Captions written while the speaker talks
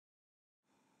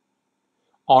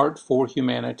Art for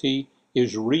Humanity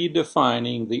is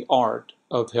redefining the art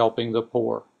of helping the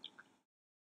poor.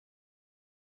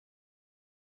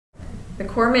 The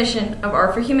core mission of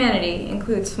Art for Humanity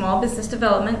includes small business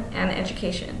development and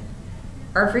education.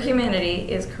 Art for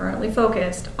Humanity is currently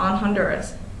focused on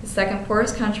Honduras, the second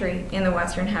poorest country in the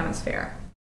Western Hemisphere.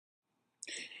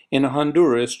 In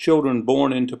Honduras, children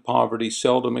born into poverty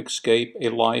seldom escape a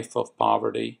life of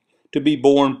poverty. To be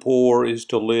born poor is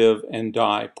to live and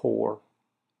die poor.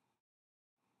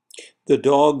 The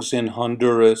dogs in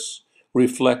Honduras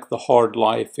reflect the hard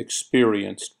life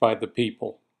experienced by the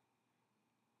people.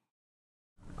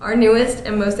 Our newest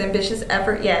and most ambitious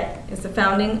effort yet is the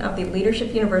founding of the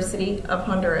Leadership University of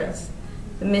Honduras.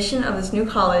 The mission of this new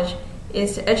college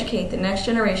is to educate the next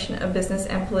generation of business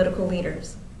and political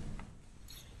leaders.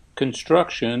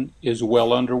 Construction is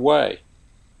well underway.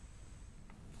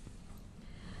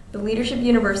 The Leadership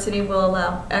University will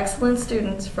allow excellent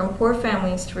students from poor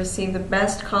families to receive the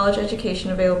best college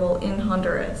education available in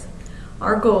Honduras.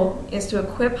 Our goal is to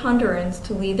equip Hondurans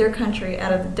to lead their country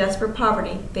out of the desperate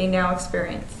poverty they now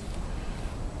experience.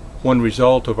 One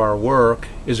result of our work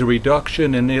is a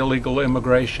reduction in illegal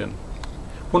immigration.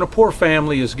 When a poor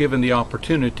family is given the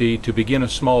opportunity to begin a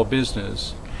small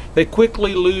business, they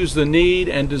quickly lose the need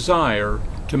and desire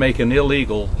to make an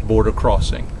illegal border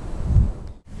crossing.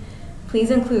 Please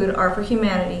include Art for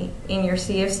Humanity in your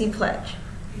CFC pledge.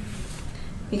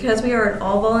 Because we are an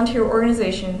all-volunteer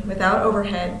organization without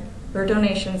overhead, your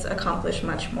donations accomplish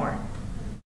much more.